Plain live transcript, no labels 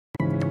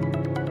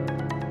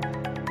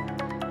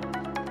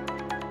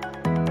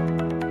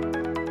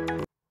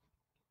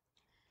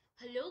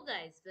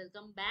guys,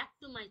 welcome back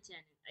to my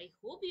channel. I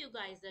hope you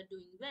guys are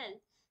doing well.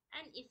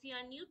 And if you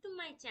are new to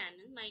my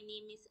channel, my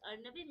name is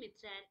Arnabi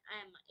Mitra and I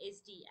am a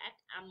SD at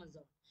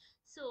Amazon.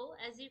 So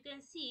as you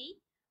can see,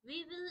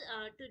 we will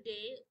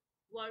today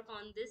work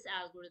on this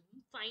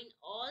algorithm, find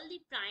all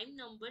the prime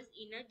numbers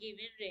in a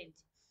given range.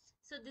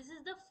 So this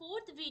is the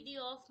fourth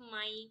video of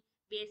my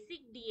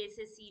basic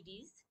DSA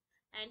series,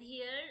 and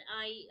here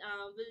I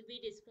will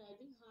be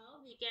describing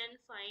how we can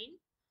find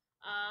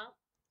uh,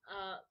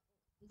 uh,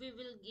 we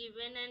will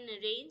given an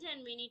range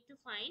and we need to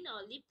find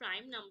all the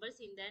prime numbers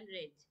in that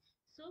range.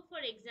 So for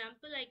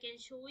example, I can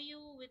show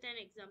you with an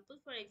example.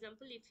 For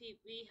example, if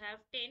we have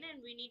 10 and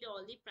we need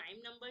all the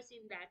prime numbers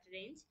in that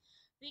range,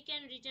 we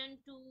can return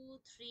 2,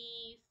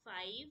 3,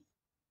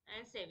 5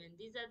 and 7.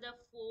 These are the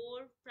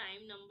four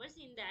prime numbers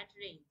in that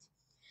range.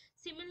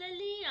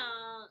 Similarly,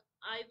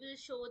 I will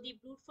show the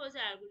brute force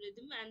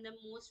algorithm and the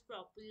most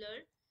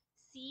popular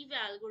Sieve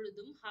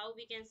algorithm, how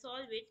we can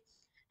solve it.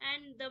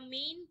 And the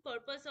main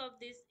purpose of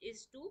this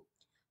is to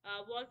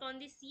work on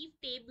the Sieve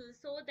table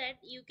so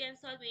that you can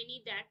solve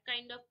any that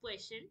kind of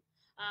question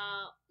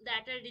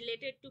that are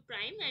related to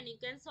prime and you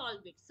can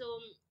solve it. So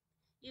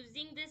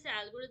using this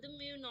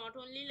algorithm, you not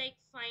only like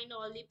find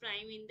all the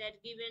prime in that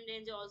given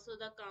range, also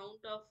the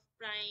count of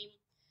prime,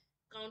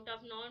 count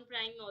of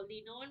non-prime, all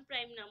the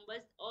non-prime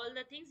numbers, all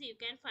the things you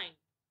can find.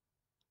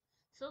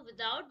 So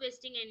without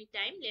wasting any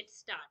time, let's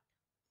start.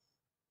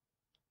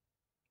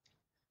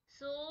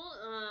 So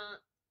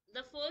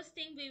the first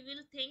thing we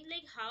will think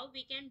like how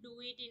we can do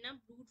it in a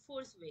brute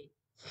force way.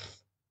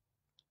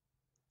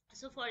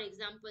 So for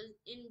example,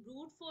 in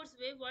brute force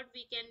way, what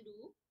we can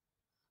do,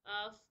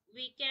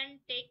 we can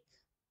take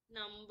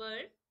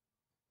number,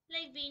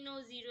 like we know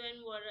 0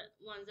 and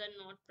 1s are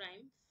not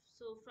prime.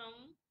 So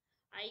from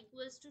I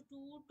equals to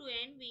 2 to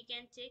n, we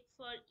can check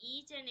for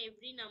each and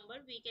every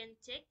number, we can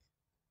check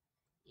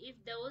if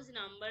those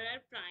number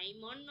are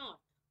prime or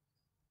not.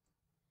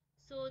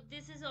 So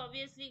this is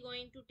obviously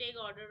going to take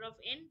order of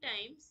n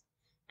times,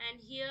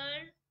 and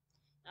here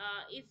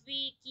if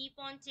we keep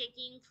on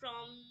checking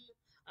from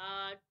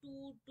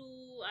 2 to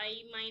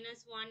I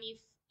minus 1, if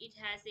it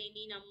has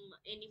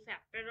any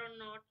factor or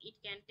not, it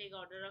can take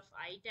order of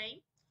I time.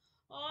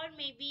 Or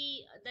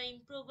maybe the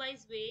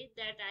improvised way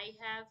that I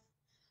have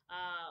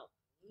uh,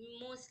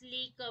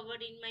 mostly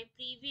covered in my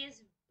previous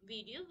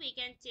video, we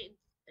can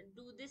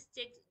do this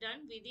check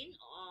done within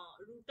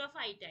root of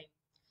I time.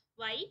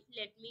 Why?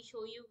 Let me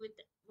show you with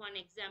one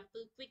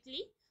example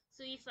quickly.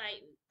 So if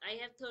I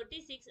have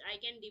 36, I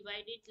can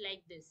divide it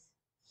like this.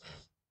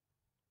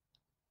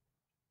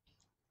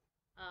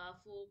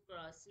 4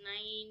 cross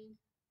 9,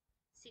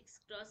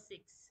 6 cross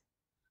 6.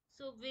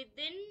 So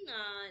within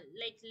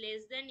like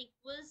less than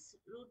equals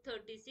root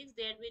 36,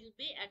 there will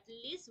be at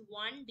least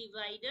one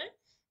divider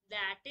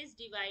that is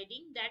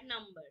dividing that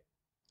number.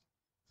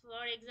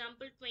 For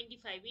example,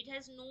 25, it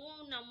has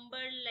no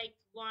number like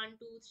 1,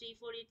 2, 3,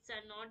 4, it's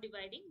are not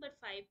dividing, but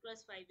 5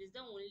 plus 5 is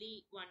the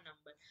only one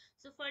number.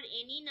 So for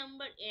any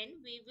number n,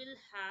 we will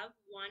have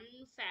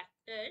one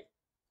factor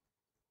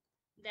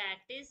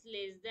that is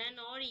less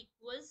than or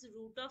equals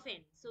root of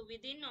n. So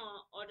within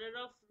order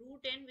of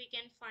root n, we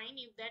can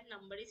find if that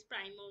number is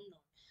prime or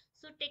not.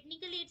 So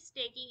technically it's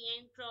taking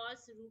n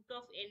cross root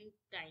of n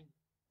time.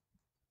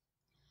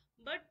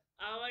 But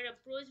our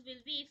approach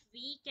will be if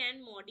we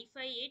can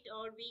modify it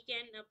or we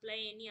can apply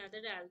any other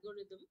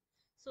algorithm.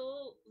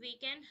 So we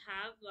can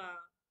have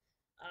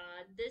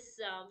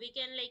we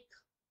can like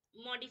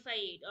modify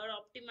it or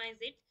optimize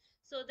it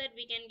so that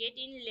we can get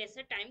in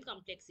lesser time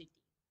complexity.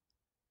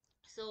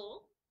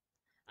 So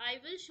I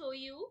will show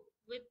you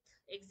with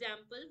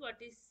example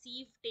what is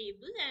sieve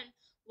table and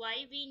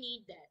why we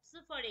need that. So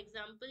for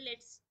example,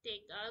 let's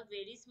take a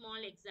very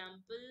small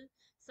example.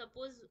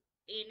 Suppose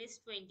n is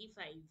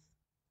 25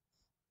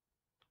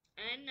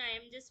 and I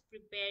am just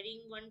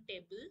preparing one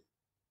table.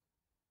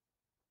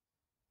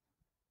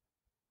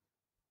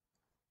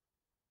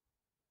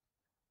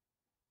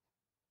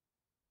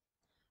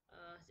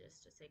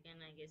 Just a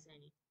second, I guess I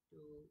need to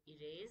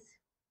erase.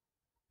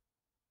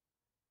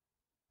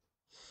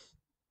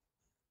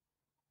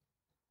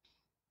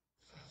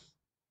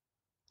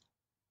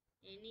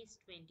 N is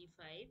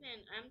 25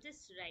 and I'm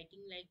just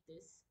writing like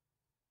this.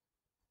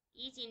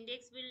 Each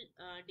index will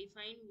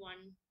define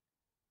one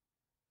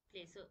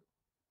place. So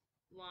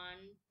 1,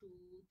 2,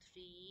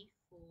 3,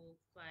 4,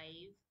 5,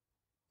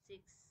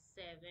 6,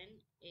 7,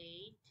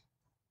 8,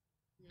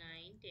 9,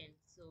 10.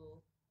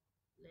 So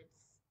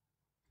let's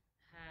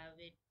have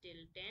it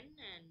till 10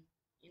 and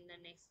in the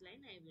next line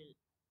I will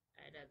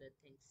add other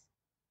things.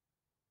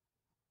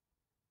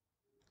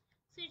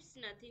 So it's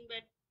nothing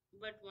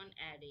but one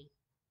array.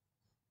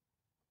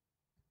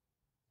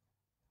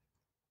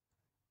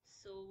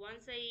 So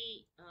once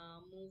I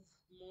move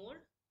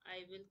more,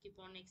 I will keep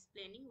on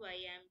explaining why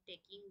I am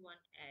taking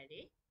one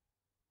array.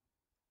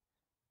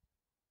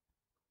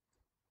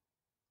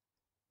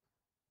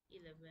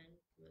 11,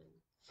 12,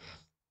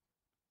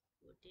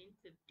 14,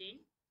 15,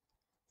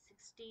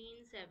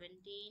 16,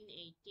 17,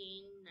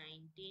 18,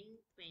 19,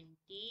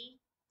 20.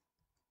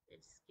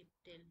 Let's skip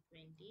till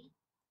 20.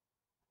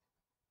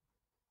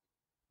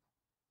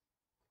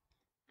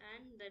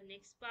 and the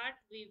next part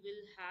we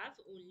will have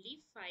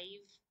only 5,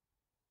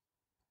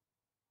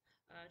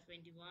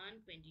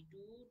 21, 22,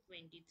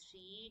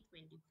 23,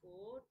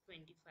 24,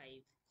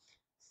 25.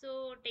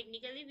 So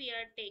technically we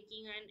are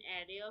taking an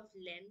array of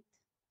length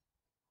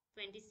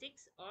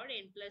 26 or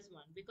n plus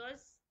 1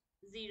 because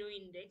 0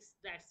 index,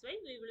 that's why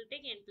we will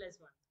take n plus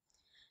 1.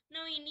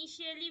 Now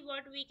initially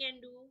what we can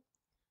do,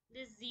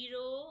 this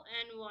 0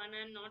 and 1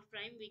 are not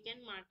prime, we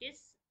can mark it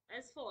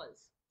as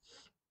false.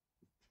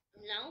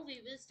 Now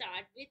we will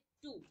start with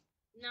 2.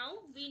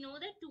 Now we know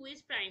that 2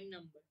 is prime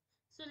number.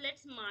 So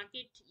let's mark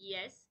it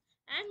yes.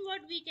 And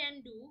what we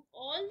can do,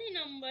 all the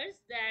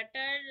numbers that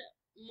are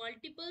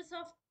multiples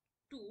of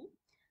 2,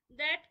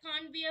 that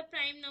can't be a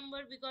prime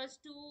number because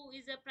 2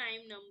 is a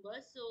prime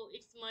number. So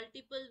its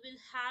multiple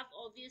will have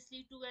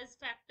obviously 2 as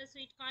factor. So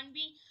it can't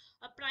be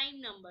a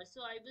prime number.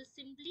 So I will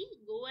simply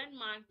go and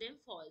mark them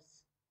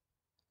false.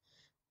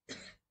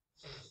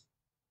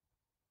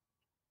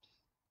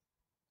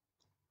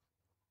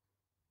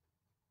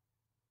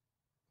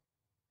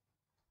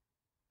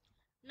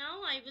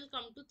 Now I will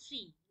come to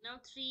 3. Now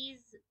 3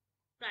 is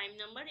prime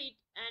number, it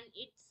and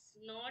it's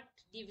not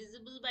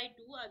divisible by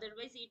 2,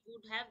 otherwise it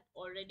would have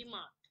already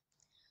marked.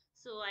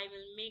 So I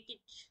will make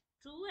it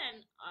true,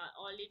 and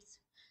all its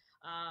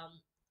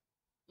um,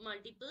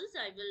 multiples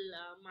I will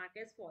mark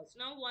as false.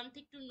 Now one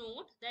thing to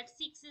note, that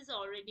 6 is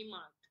already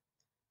marked,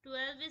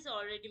 12 is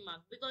already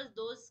marked because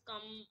those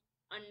come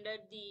under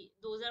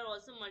those are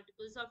also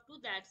multiples of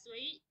 2, that's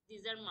why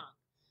these are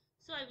marked.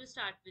 So I will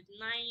start with 9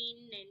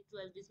 and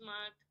 12 is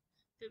marked,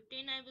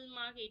 15 I will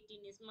mark,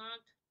 18 is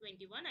marked,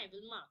 21 I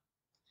will mark.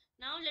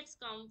 Now let's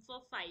count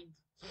for 5.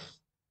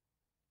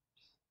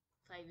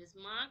 5 is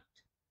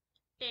marked,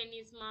 10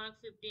 is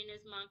marked, 15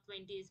 is marked,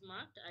 20 is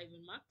marked, I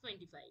will mark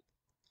 25.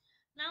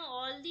 Now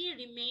all the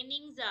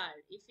remainings are,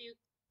 if you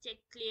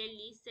check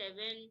clearly,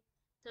 7,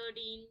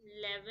 13,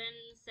 11,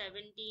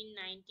 17,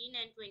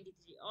 19 and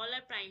 23, all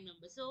are prime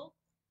numbers. So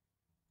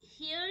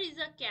here is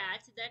a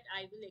catch that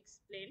I will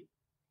explain.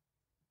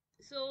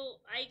 So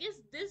I guess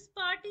this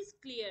part is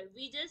clear.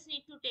 We just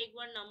need to take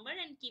one number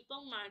and keep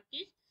on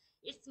marking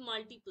its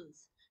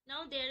multiples.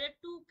 Now there are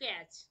two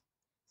catch.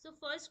 So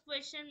first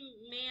question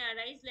may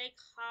arise like,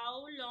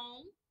 how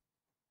long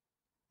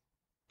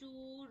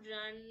to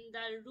run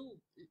the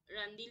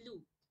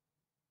loop.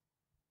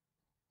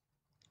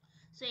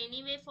 So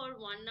anyway, for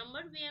one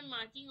number we are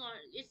marking on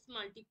its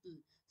multiple.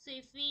 So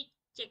if we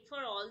check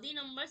for all the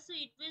numbers, so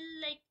it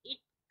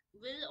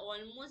will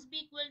almost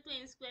be equal to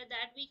n square,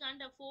 that we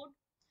can't afford.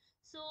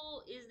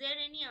 So is there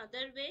any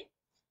other way?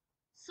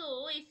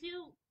 So if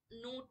you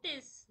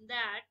notice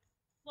that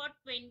for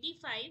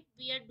 25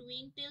 we are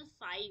doing till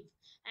 5,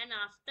 and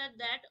after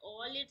that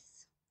all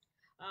its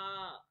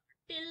uh,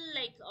 till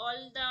like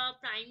all the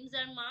primes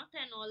are marked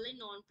and all the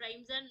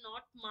non-primes are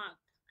not marked.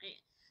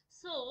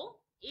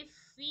 So if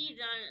we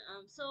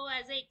run, so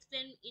as I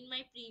explained in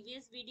my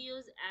previous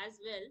videos as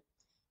well,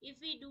 if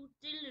we do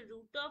till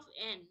root of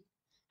n,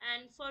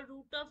 and for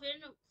root of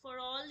n for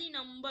all the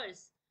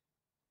numbers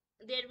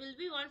there will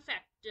be one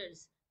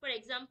factors. For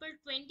example,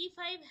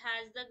 25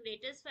 has the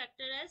greatest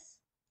factor as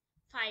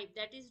 5,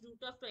 that is root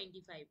of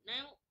 25.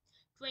 Now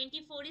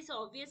 24 is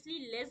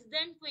obviously less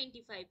than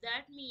 25,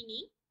 that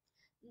meaning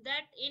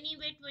that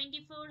anyway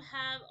 24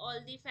 have all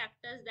the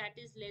factors that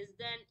is less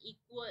than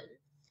equal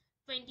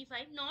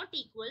 25, not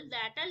equal,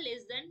 that are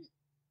less than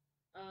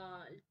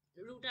uh,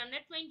 root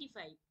under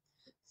 25.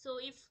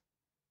 So if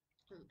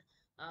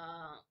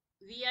uh,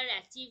 we are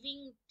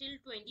achieving till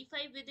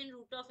 25 within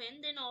root of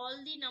n, then all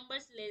the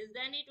numbers less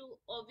than it,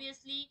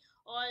 obviously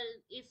all,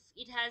 if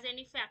it has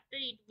any factor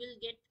it will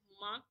get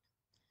marked.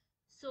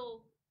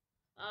 So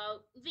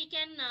we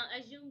can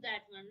assume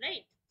that one,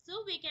 right?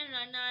 So we can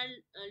run our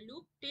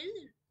loop till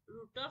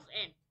root of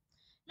n.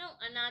 Now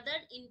another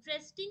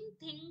interesting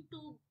thing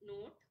to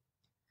note,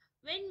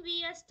 when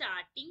we are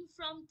starting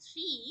from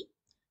 3,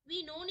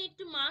 we no need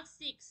to mark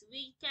 6,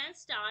 we can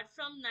start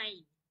from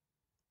 9.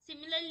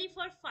 Similarly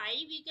for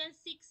 5, you can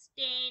 6,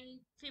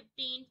 10,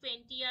 15,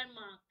 20 are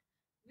marked.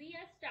 We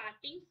are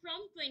starting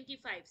from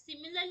 25.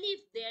 Similarly,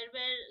 if there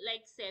were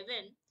like 7,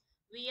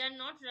 we are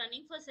not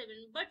running for 7,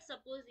 but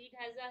suppose it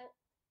has a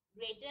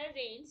greater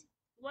range,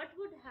 what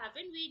would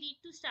happen? We need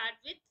to start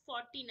with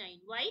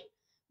 49. Why?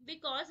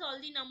 Because all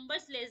the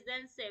numbers less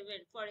than 7,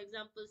 for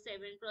example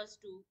 7 cross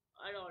 2,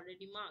 are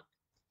already marked.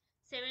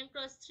 7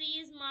 cross 3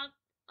 is marked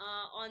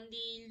on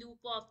the loop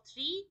of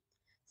 3.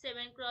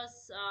 7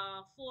 cross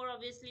 4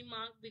 obviously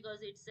marked because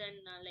it's an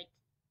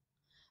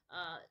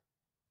uh,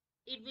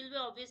 it will be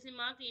obviously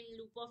marked in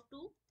loop of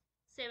 2.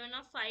 7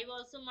 of 5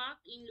 also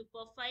marked in loop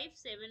of 5.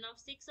 7 of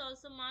 6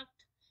 also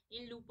marked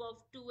in loop of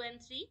 2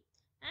 and 3.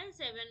 And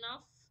 7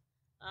 of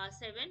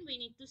 7 we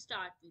need to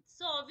start with.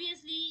 So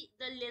obviously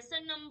the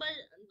lesser number,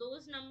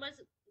 those numbers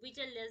which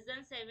are less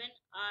than 7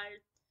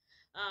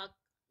 are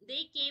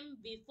they came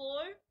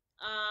before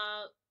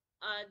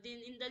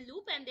in the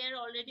loop, and they are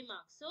already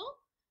marked. So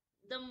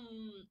the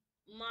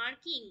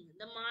marking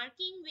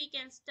we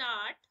can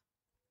start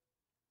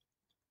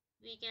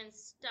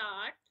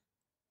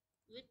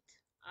with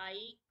I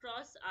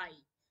cross I.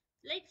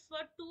 Like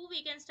for 2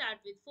 we can start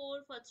with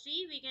 4, for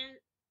 3 we can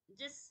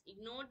just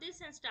ignore this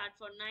and start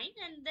for 9,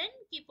 and then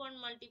keep on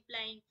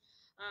multiplying,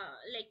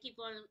 like keep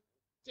on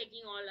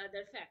checking all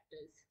other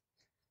factors.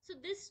 So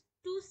this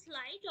two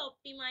slide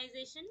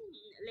optimization,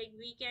 like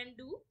we can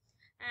do,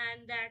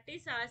 and that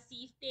is our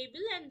Sieve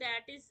table, and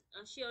that is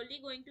surely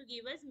going to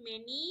give us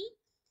many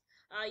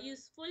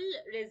useful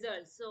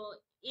results. So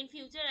in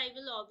future I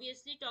will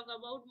obviously talk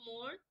about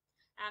more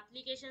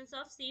applications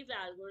of Sieve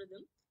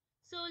algorithm.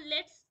 So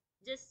let's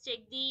just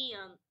check the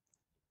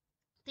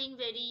thing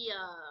very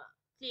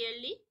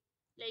clearly,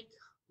 like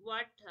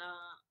what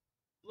uh,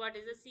 what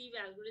is a Sieve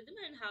algorithm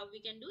and how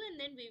we can do, and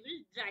then we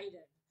will dry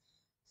run.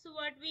 So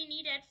what we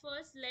need at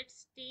first,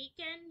 let's take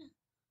an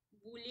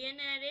boolean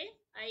array.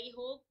 I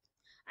hope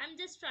I'm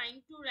just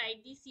trying to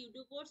write the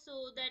pseudocode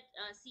so that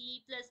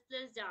C++,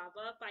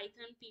 Java,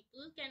 Python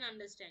people can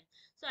understand.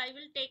 So I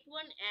will take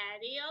one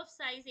array of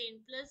size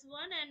n plus 1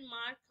 and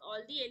mark all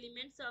the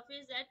elements of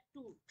it as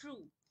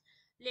true.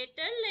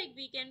 Later, like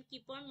we can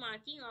keep on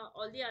marking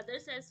all the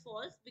others as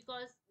false,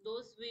 because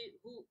those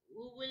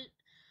who will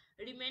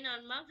remain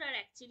unmarked are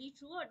actually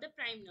true or the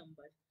prime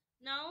number.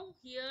 Now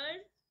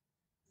here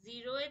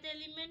 0th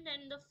element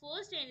and the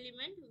first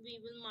element we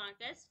will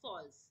mark as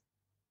false.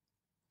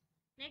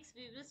 Next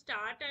we will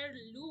start our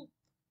loop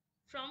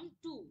from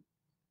 2,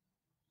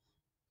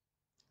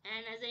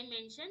 and as I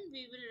mentioned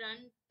we will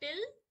run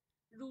till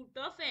root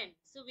of n,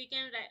 so we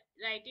can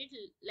write it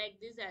like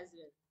this as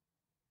well.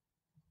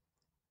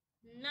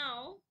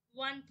 Now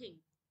one thing,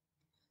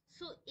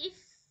 so if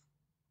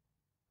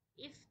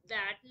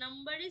that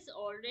number is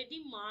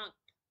already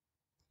marked,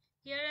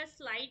 here a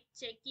slight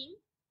checking.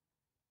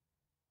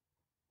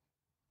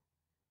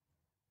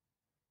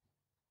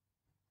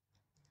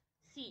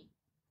 See,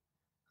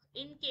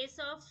 in case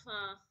of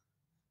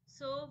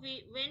so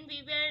we when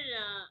we were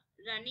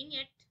running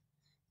it,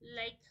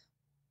 like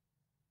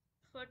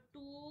for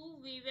 2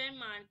 we were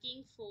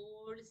marking 4,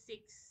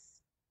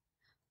 6,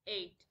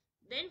 8.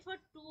 Then for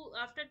 2,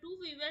 after 2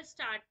 we were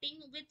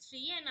starting with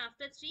 3, and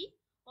after 3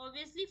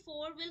 obviously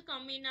 4 will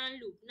come in our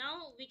loop.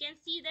 Now we can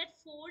see that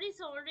 4 is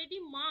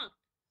already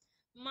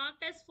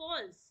marked as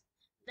false.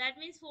 That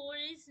means 4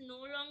 is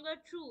no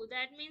longer true.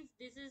 That means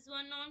this is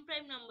one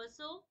non-prime number.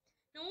 So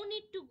no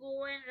need to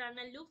go and run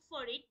a loop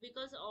for it,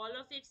 because all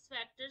of its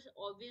factors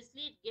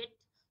obviously get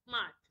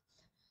marked.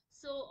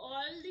 So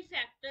all the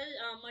factors,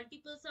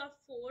 multiples of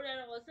 4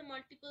 are also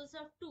multiples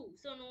of 2.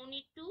 So no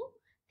need to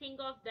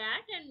think of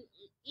that. And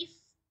if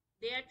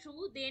they are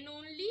true, then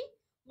only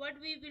what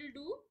we will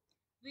do,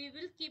 we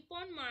will keep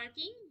on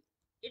marking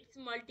its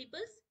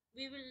multiples.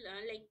 We will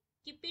like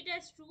keep it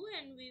as true,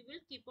 and we will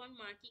keep on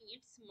marking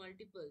its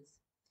multiples.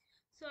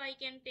 So I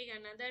can take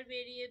another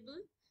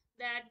variable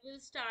that will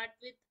start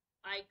with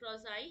I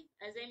cross I,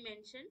 as I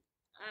mentioned.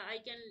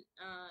 I can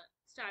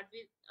start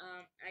with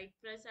I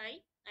cross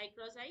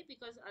I,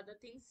 because other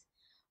things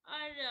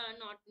are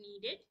not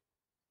needed.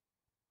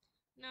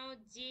 Now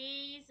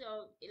j is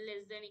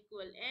less than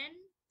equal n,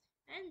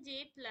 and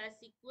j plus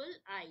equal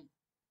I.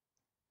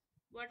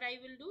 What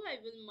I will do, I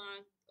will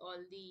mark all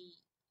the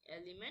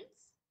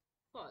elements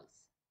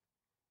false.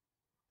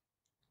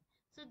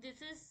 So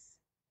this is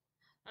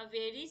a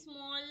very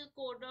small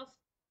code of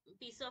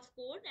piece of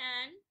code,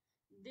 and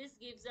this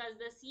gives us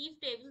the Sieve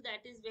table.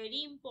 That is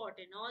very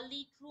important. All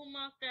the true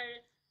marked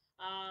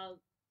are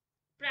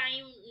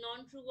prime,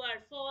 non-true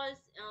are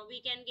false.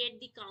 We can get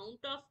the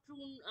count of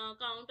true,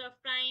 count of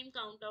prime,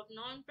 count of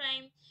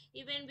non-prime.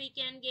 Even we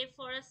can get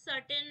for a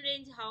certain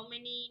range how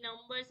many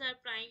numbers are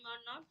prime or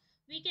not.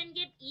 We can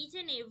get each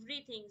and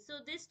everything.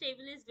 So this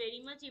table is very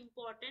much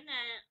important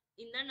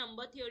in the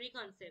number theory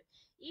concept.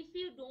 If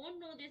you don't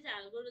know this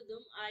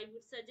algorithm, I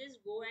would suggest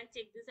go and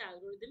check this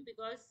algorithm,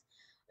 because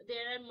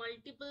there are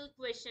multiple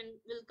questions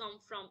will come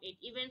from it.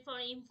 Even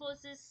for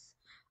Infosys,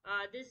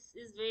 this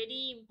is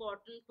very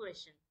important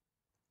question.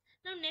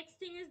 Now next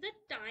thing is the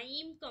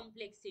time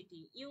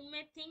complexity. You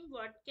may think,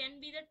 what can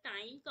be the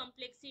time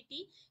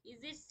complexity? Is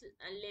it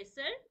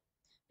lesser?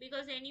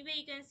 Because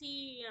anyway you can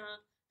see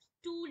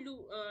two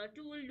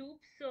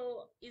loops,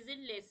 so is it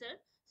lesser?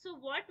 So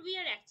what we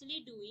are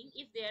actually doing,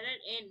 if there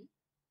are n,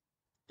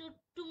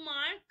 to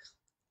mark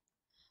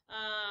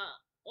uh,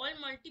 all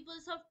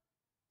multiples of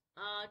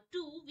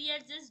 2, we are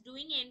just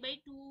doing n by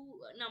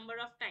 2 number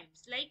of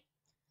times. Like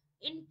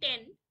in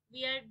 10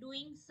 we are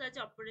doing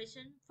such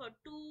operation for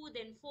 2,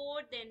 then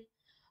 4, then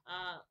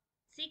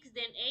 6,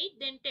 then 8,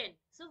 then 10.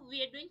 So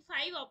we are doing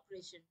 5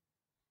 operation.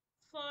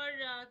 For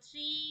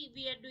 3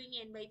 we are doing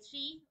n by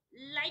 3,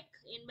 like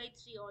n by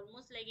 3,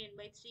 almost like n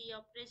by 3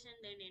 operation,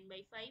 then n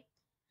by 5,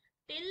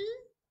 till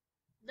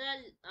the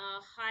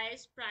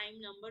highest prime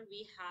number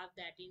we have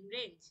that in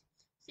range.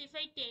 So if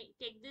I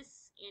take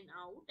this in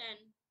out, and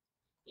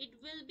it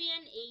will be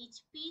an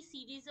HP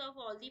series of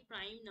all the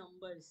prime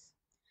numbers.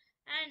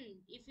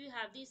 And if you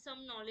have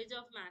some knowledge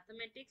of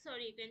mathematics, or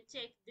you can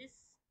check, this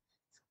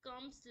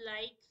comes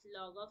like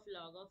log of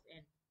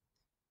n.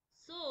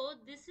 So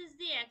this is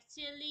the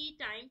actually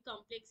time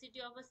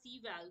complexity of a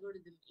Sieve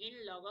algorithm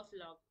in log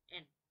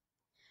n.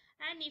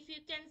 And if you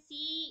can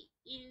see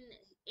in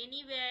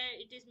anywhere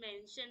it is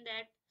mentioned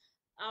that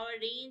our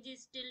range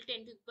is still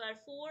 10 to the power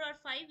 4 or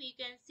 5, we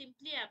can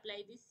simply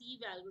apply the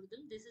Sieve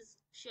algorithm. This is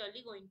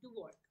surely going to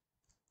work.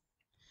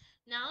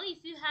 Now,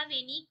 if you have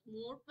any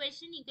more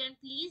question, you can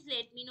please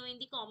let me know in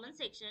the comment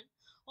section.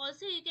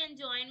 Also, you can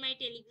join my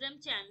Telegram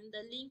channel.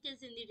 The link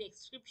is in the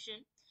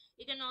description.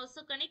 You can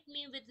also connect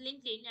me with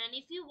LinkedIn. And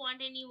if you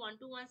want any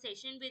one-to-one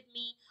session with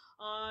me,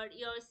 or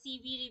your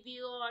CV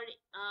review, or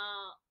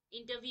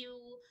interview,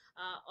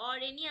 or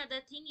any other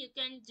thing, you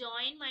can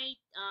join my.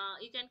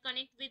 You can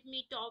connect with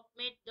me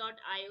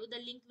topmate.io.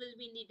 The link will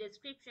be in the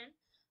description.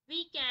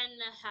 We can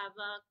have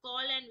a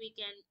call and we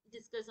can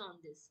discuss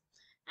on this.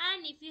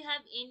 And if you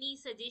have any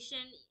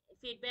suggestion,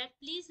 feedback,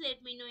 please let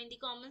me know in the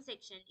comment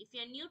section. If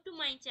you are new to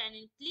my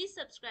channel, please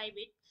subscribe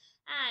it.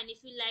 And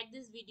if you like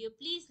this video,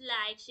 please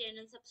like, share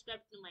and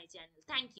subscribe to my channel. Thank you.